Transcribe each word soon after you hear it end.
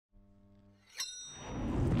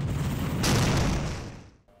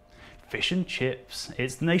fish and chips.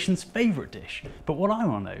 It's the nation's favourite dish. But what I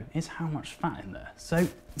want to know is how much fat in there. So,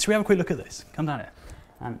 should we have a quick look at this? Come down here.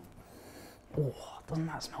 And, oh, doesn't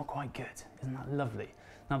that smell quite good? Isn't that lovely?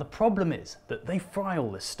 Now the problem is that they fry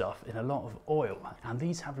all this stuff in a lot of oil, and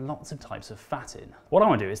these have lots of types of fat in. What I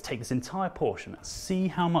want to do is take this entire portion, see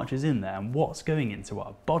how much is in there and what's going into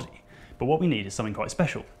our body. But what we need is something quite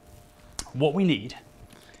special. What we need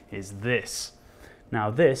is this. Now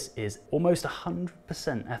this is almost 100%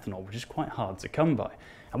 ethanol, which is quite hard to come by.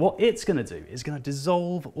 And what it's going to do is going to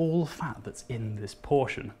dissolve all the fat that's in this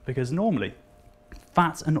portion, because normally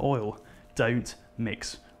fat and oil don't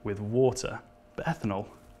mix with water, but ethanol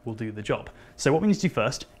will do the job. So what we need to do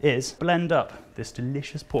first is blend up this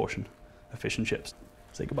delicious portion of fish and chips.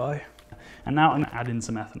 Say goodbye. And now I'm going to add in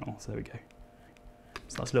some ethanol. So there we go.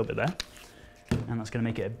 So that's a little bit there. And that's going to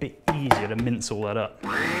make it a bit easier to mince all that up.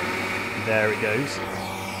 There it goes.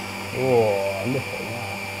 Oh, look at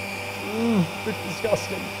that. It's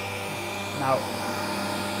disgusting. Now,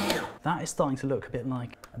 that is starting to look a bit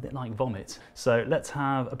like vomit. So let's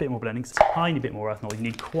have a bit more blending, a tiny bit more ethanol. You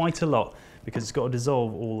need quite a lot because it's got to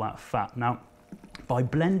dissolve all that fat. Now, by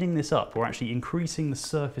blending this up, we're actually increasing the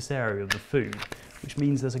surface area of the food, which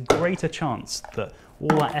means there's a greater chance that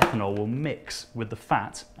all that ethanol will mix with the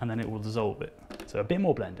fat and then it will dissolve it. So a bit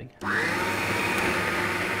more blending.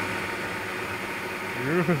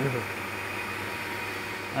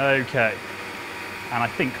 Okay. And I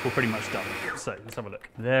think we're pretty much done. So let's have a look.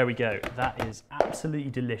 There we go. That is absolutely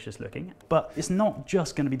delicious looking. But it's not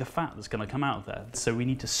just going to be the fat that's going to come out of there. So we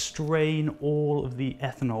need to strain all of the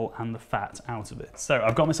ethanol and the fat out of it. So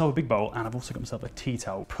I've got myself a big bowl and I've also got myself a tea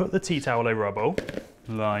towel. Put the tea towel over our bowl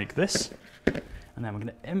like this. And then we're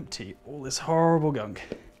going to empty all this horrible gunk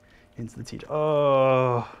into the tea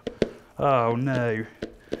towel. Oh no.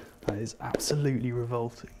 That is absolutely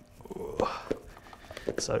revolting. Oh.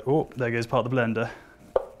 So, oh, there goes part of the blender.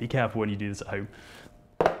 Be careful when you do this at home.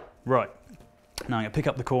 Right, now I'm going to pick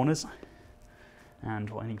up the corners, and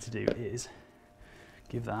what I need to do is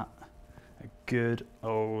give that a good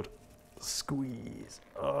old squeeze.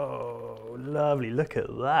 Oh, lovely, look at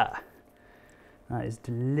that. That is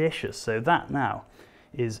delicious. So that now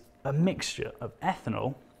is a mixture of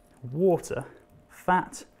ethanol, water,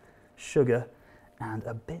 fat, sugar, and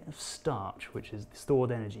a bit of starch, which is the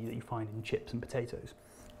stored energy that you find in chips and potatoes.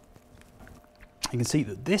 You can see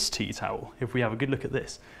that this tea towel, if we have a good look at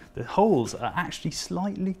this, the holes are actually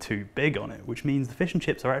slightly too big on it, which means the fish and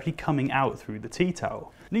chips are actually coming out through the tea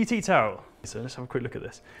towel. New tea towel. So let's have a quick look at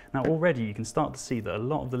this. Now already you can start to see that a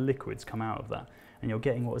lot of the liquids come out of that, and you're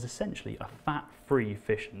getting what is essentially a fat-free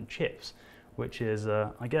fish and chips, which is,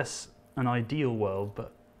 I guess, an ideal world,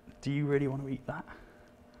 but do you really want to eat that?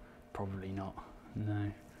 Probably not.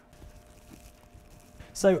 No.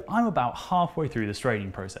 So I'm about halfway through the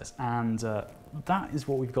straining process, and that is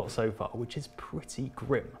what we've got so far, which is pretty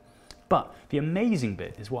grim. But the amazing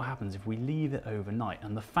bit is what happens if we leave it overnight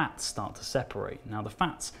and the fats start to separate. Now the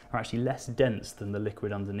fats are actually less dense than the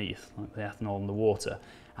liquid underneath, like the ethanol and the water,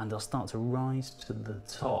 and they'll start to rise to the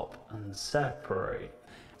top and separate.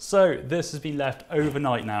 So this has been left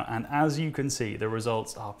overnight now, and as you can see, the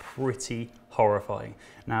results are pretty horrifying.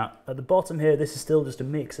 Now, at the bottom here, this is still just a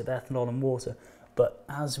mix of ethanol and water, but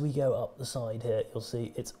as we go up the side here, you'll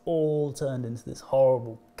see it's all turned into this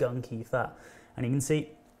horrible, gunky fat. And you can see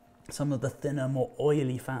some of the thinner, more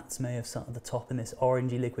oily fats may have sat at the top in this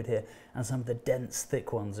orangey liquid here, and some of the dense,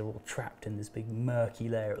 thick ones are all trapped in this big murky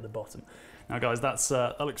layer at the bottom. Now guys,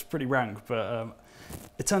 that looks pretty rank, but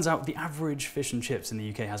it turns out the average fish and chips in the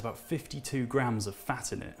UK has about 52 grams of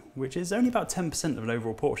fat in it, which is only about 10% of an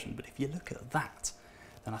overall portion. But if you look at that,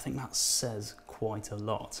 then I think that says quite a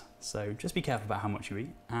lot. So just be careful about how much you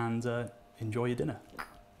eat and enjoy your dinner.